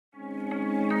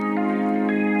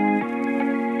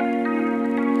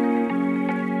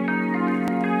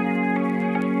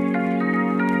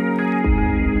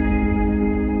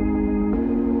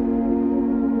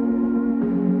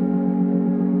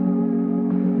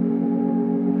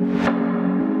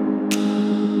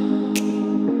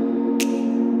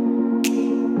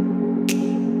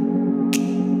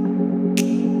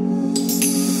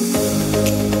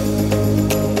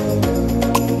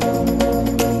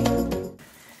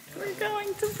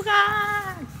to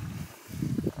Prague!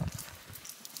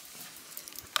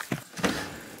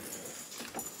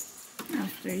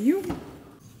 After you.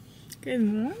 Good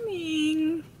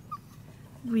morning.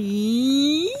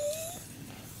 We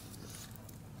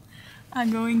are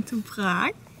going to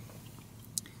Prague.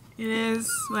 It is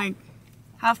like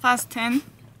 10:30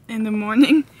 in the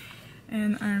morning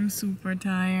and I'm super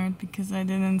tired because I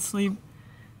didn't sleep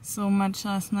so much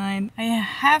last night. I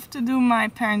have to do my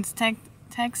parents'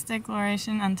 tax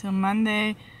declaration until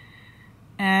Monday,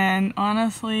 and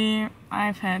honestly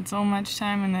I've had so much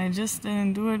time and I just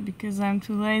didn't do it because I'm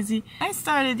too lazy. I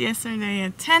started yesterday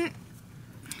at 10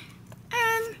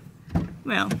 and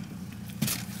well,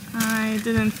 I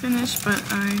didn't finish, but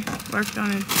I worked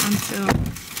on it until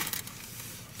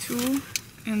 2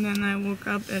 and then I woke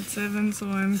up at 7, so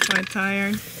I'm quite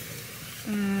tired,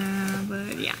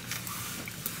 but yeah,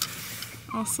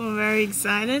 also very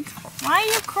excited. Why are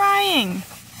you crying?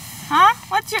 Huh?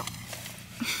 What's your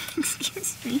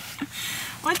excuse me,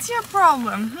 what's your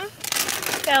problem?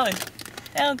 Tell it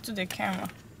to the camera.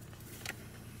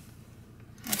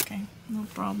 Okay, no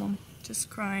problem, just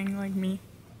crying like me.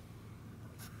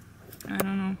 I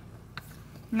don't know,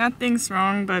 nothing's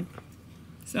wrong, but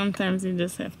sometimes you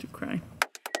just have to cry.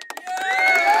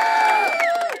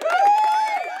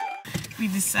 We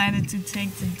decided to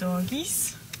take the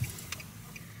doggies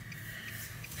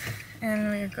and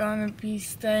we're gonna be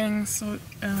staying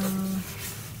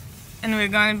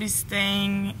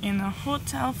in a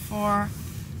hotel for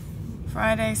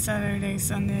Friday, Saturday,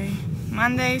 Sunday,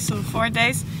 Monday, so 4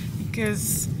 days,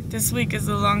 because this week is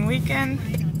a long weekend.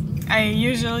 I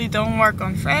usually don't work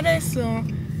on Friday, so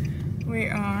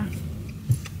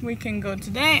we can go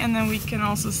today and then we can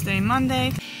also stay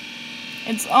Monday.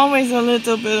 It's always a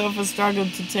little bit of a struggle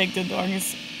to take the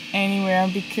dogs anywhere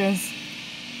because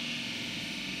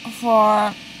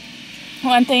for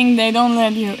one thing, they don't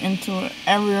let you into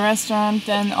every restaurant,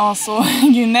 and also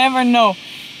you never know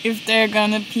if they're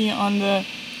gonna pee on the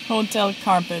hotel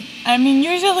carpet. I mean,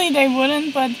 usually they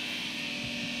wouldn't, but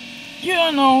you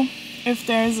don't know if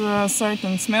there's a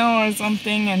certain smell or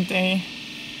something and they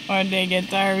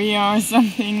get diarrhea or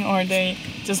something, or they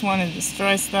just want to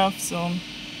destroy stuff, so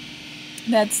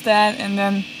that's that. And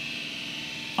then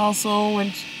also,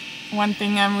 which one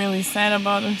thing I'm really sad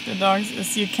about with the dogs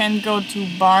is you can't go to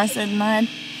bars at night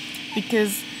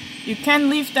because you can't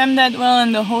leave them that well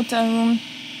in the hotel room.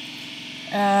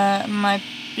 Might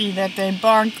be that they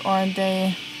bark or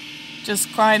they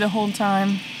just cry the whole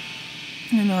time.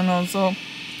 I don't know, so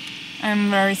I'm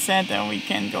very sad that we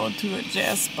can't go to a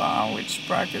jazz bar, which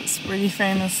Prague is pretty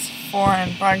famous for,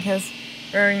 and Prague has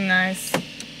very nice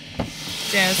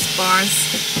jazz bars.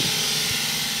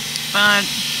 But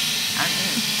I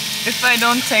mean, if I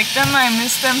don't take them, I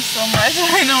miss them so much.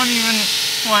 I don't even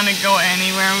want to go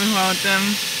anywhere without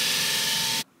them.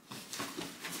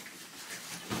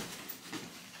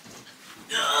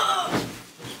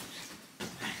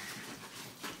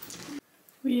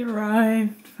 We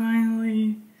arrived,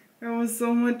 finally. There was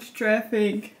so much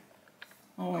traffic.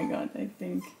 Oh my god, I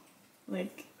think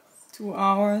like 2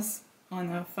 hours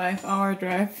on a 5-hour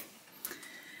drive.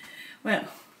 Well,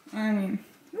 I mean,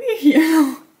 we're here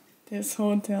now. This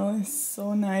hotel is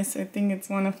so nice. I think it's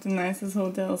one of the nicest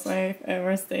hotels I've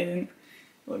ever stayed in.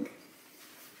 Look.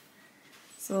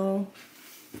 So,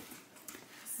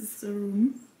 this is the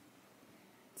room.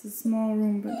 It's a small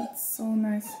room, but it's so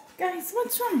nice. Guys,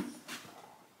 what's wrong?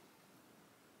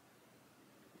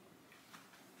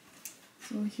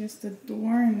 So here's the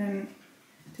door, and then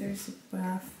there's a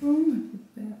bathroom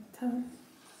with a bathtub.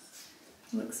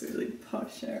 Looks really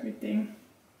posh, everything.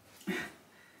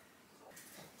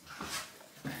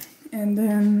 And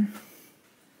then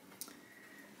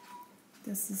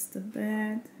this is the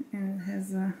bed, and it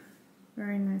has a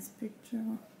very nice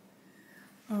picture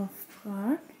of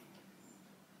Prague.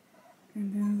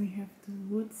 And then we have the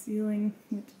wood ceiling,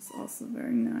 which is also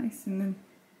very nice. And then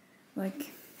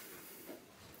like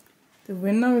the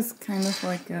window is kind of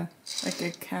like a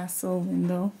castle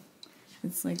window.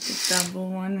 It's like a double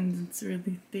one and it's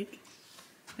really thick.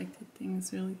 Like the thing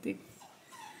is really thick.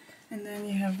 And then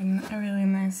you have a really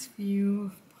nice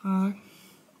view of Prague.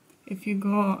 If you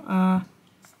go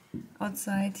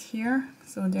outside here,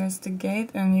 so there's the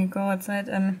gate and you go outside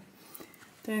and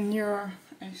then you're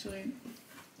actually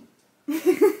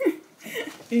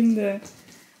in the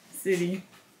city.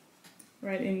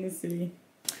 Right in the city.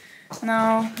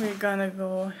 Now we're gonna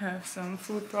go have some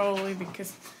food probably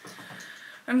because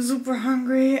I'm super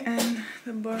hungry and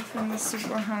the boyfriend is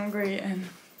super hungry, and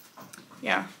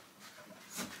yeah.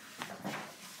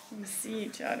 We'll see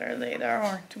each other later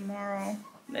or tomorrow.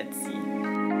 Let's see.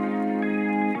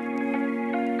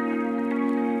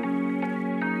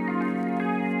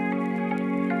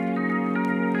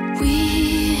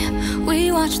 We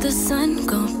watch the sun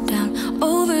go down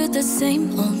over the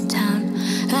same old town,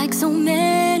 like so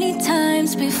many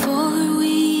times before.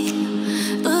 We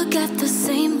look at the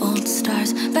same old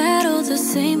stars, battle the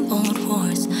same old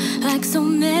wars, like so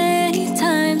many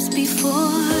times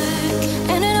before.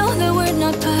 And I know that we're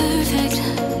not perfect,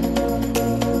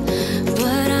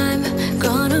 but I'm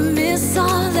gonna miss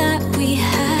all that we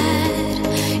had.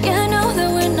 Yeah, I know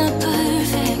that we're not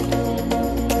perfect,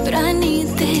 but I need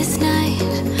this night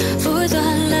for the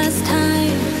last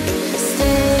time.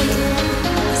 Stay,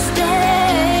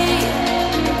 stay.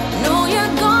 Know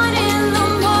you're gone in the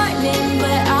morning,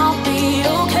 but I'll be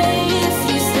okay if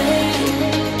you stay.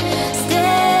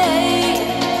 Stay.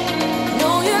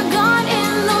 Know you're gone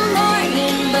in the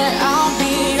morning, but I'll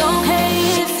be okay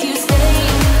if you stay.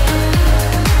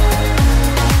 If you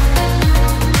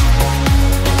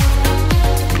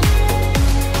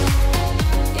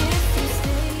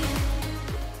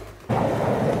stay.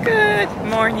 Good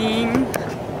morning.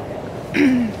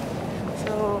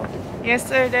 So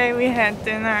yesterday we had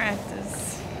dinner at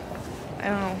this, I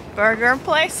don't know, burger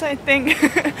place, I think,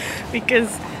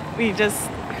 because we just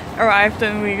arrived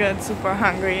and we got super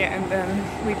hungry, and then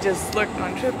we just looked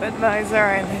on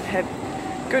TripAdvisor and it had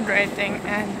good rating,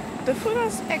 and the food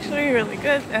was actually really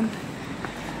good, and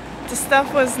the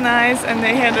stuff was nice, and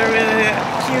they had a really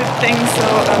cute thing. So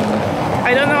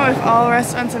I don't know if all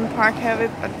restaurants in Prague have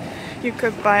it, but you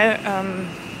could buy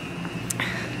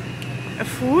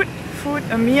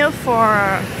a meal for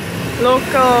a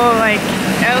local, like,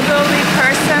 elderly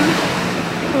person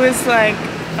who is like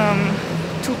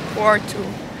too poor to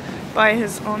buy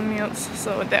his own meals.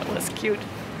 So that was cute.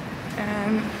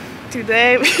 And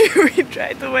today we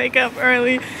tried to wake up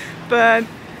early, but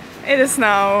it is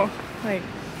now like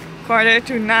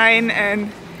 8:45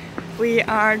 and we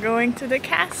are going to the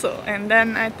castle, and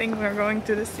then I think we're going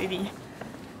to the city.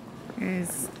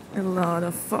 There's a lot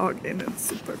of fog and it's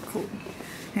super cold.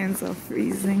 Hands are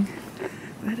freezing,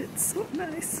 but it's so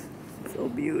nice, so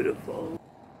beautiful.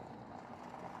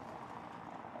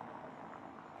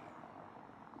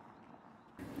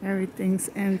 Everything's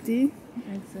empty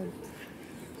except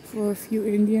for a few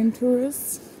Indian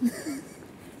tourists.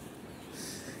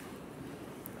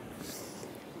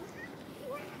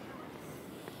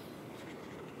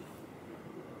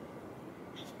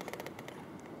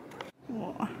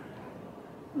 Whoa.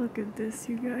 Look at this,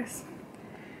 you guys.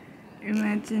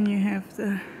 Imagine you have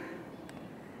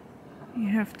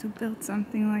to build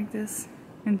something like this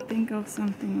and think of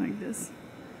something like this.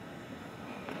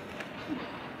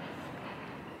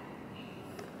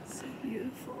 So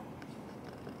beautiful.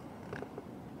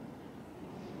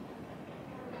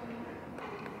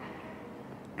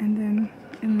 And then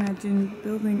imagine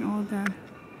building all that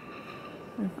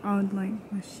without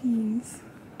like machines,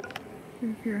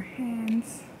 with your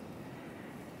hands.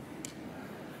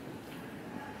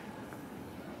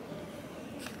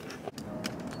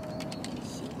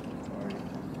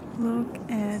 Look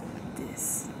at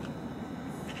this.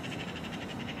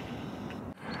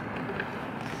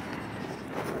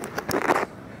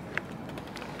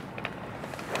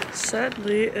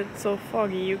 Sadly, it's so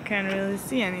foggy you can't really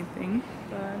see anything,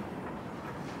 but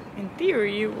in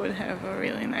theory you would have a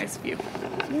really nice view.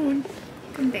 Moon,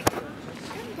 come back.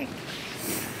 Come back.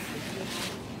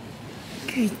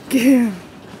 Good girl.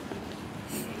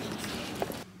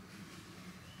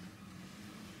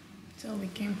 So we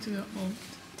came to the old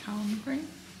town green,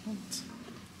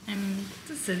 and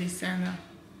the city center,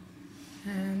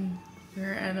 and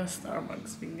we're at a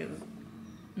Starbucks because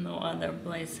no other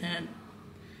place had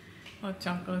hot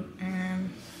chocolate, and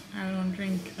I don't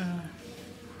drink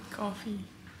coffee.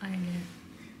 I get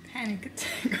panic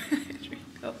attack when I drink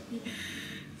coffee.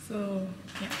 So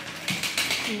yeah,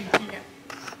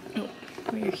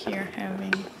 we're here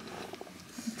having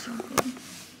hot chocolate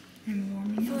and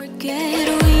warming up.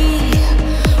 Forget we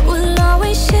will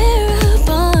always share a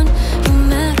bond, no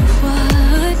matter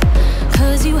what,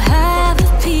 'cause you have a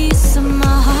piece of my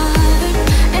heart.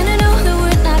 And I know that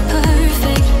we're not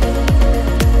perfect,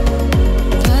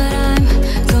 but I'm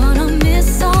gonna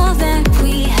miss all that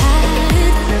we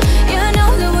had. Yeah, I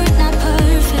know that we're not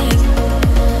perfect,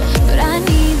 but I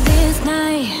need this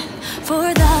night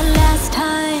for the last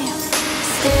time.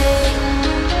 Stay,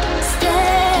 stay.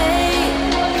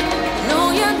 Know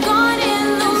you're gone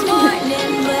in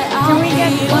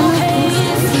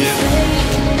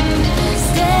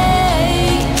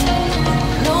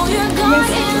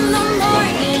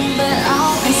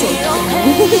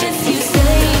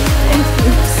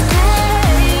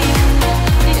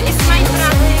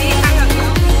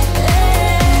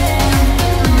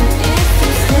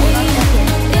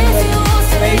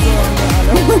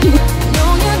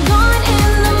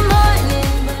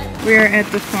at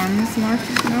the farmer's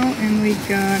market now, and we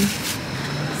got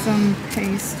some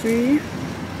pastry,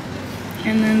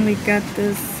 and then we got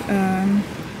this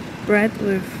bread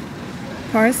with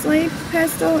parsley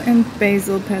pesto and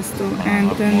basil pesto,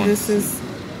 and then this is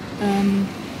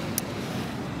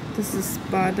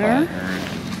butter.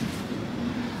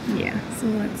 Yeah, so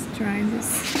let's try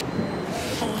this.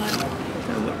 Oh,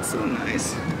 that looks so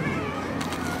nice.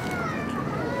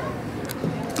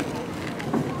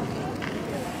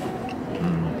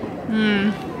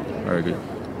 Very good.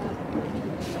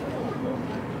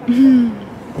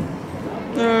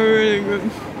 They're really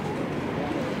good.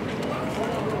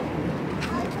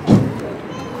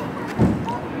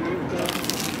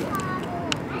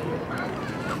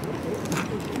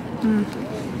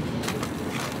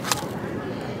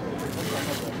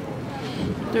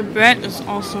 The bread is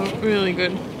also really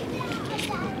good.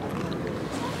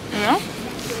 Yeah?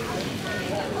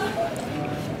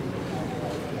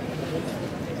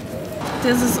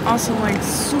 This is also like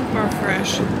super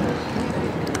fresh.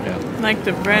 Yeah. Like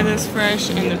the bread is fresh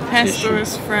and the pesto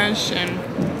is fresh, and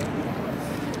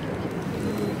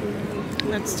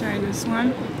let's try this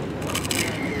one.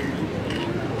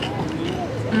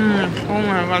 Oh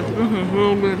my god, this is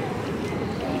real good.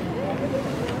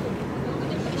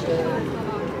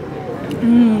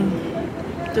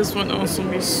 This would also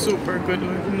be super good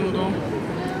with noodle.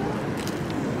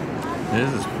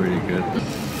 This is pretty good.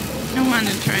 I want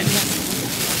to try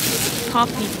this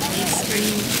puppy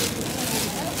pastry.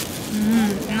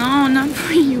 No, not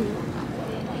for you.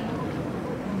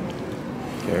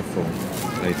 Careful,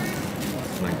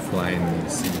 like flying in the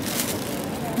sea.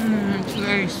 It's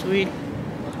very sweet.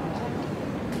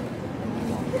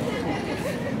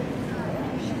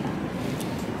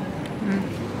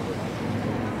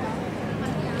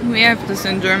 We have this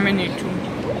in Germany too.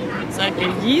 It's like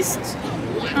a yeast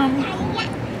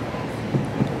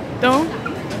dough,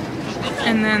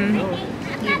 and then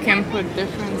you can put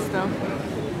different stuff.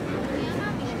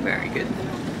 Very good.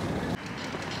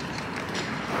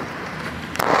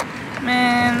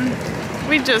 Man,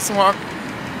 we just walked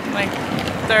like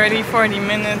 30-40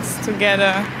 minutes to get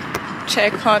a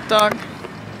Czech hot dog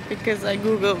because I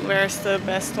googled where's the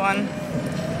best one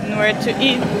and where to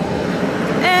eat,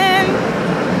 and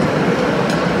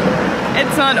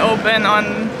it's not open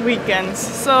on weekends,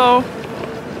 so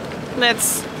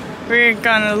we're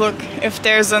gonna look if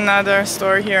there's another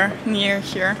store here near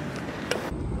here.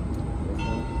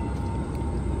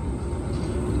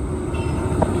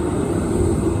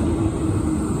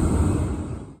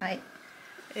 Hi,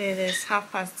 it is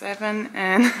 7:30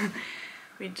 and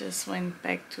we just went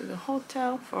back to the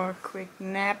hotel for a quick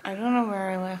nap. I don't know where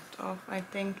I left off. I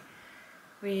think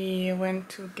we went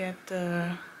to get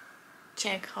the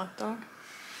Czech hot dog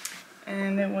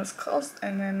and it was closed,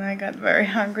 and then I got very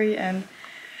hungry, and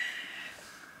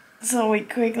so we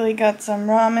quickly got some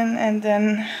ramen, and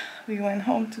then we went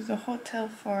home to the hotel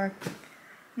for a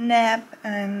nap,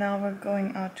 and now we're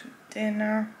going out to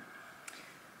dinner,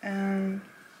 and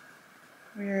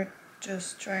we're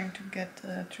just trying to get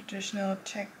the traditional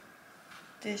Czech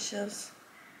dishes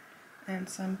and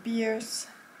some beers,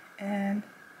 and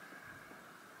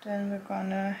then we're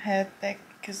gonna head back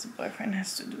because the boyfriend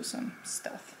has to do some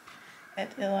stuff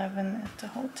at 11 at the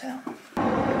hotel.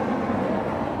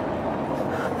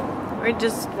 We're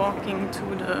just walking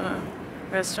to the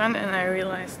restaurant, and I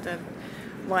realized that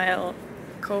while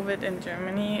COVID in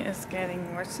Germany is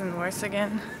getting worse and worse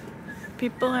again,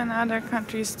 people in other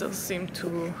countries still seem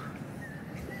to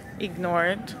ignore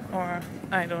it, or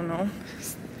I don't know,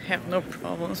 have no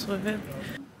problems with it.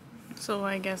 So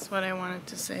I guess what I wanted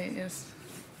to say is,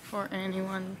 for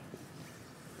anyone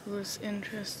who's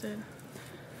interested,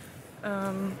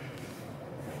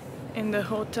 in the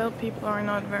hotel people are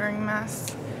not wearing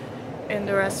masks, in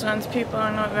the restaurants people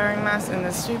are not wearing masks, in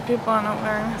the street people are not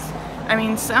wearing masks. I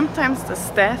mean, sometimes the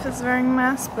staff is wearing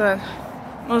masks, but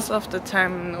most of the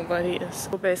time nobody is.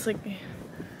 So basically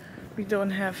we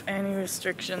don't have any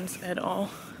restrictions at all.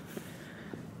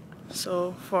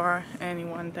 So for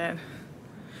anyone that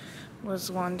was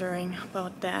wondering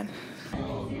about that.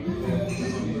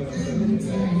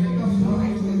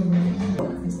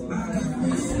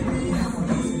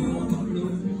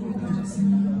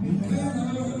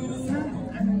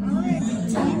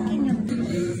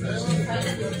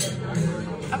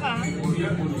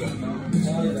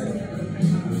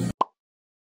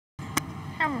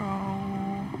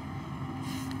 Hello.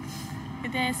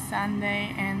 It is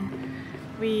Sunday and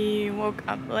we woke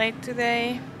up late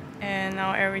today, and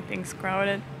now everything's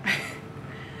crowded.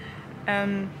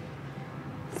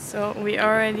 So we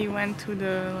already went to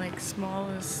the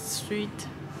smallest street,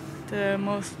 the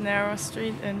most narrow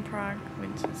street in Prague,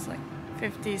 which is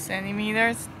 50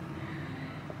 centimeters.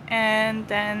 And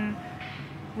then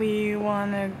we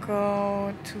want to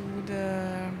go to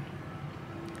the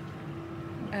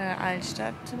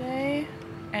Altstadt today,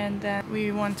 and then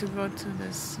we want to go to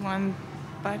this one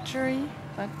butchery,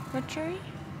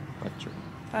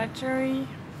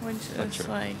 which is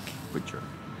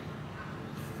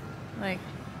like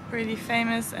pretty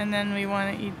famous. And then we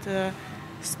want to eat the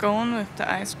scone with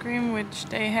the ice cream, which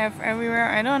they have everywhere.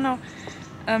 I don't know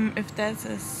if that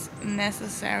is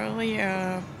necessarily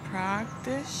a Prague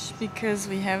dish, because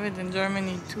we have it in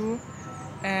Germany too,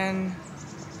 and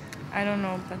I don't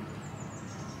know, but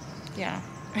yeah,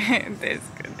 it tastes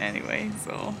good anyway.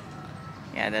 So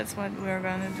yeah, that's what we're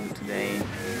gonna do today.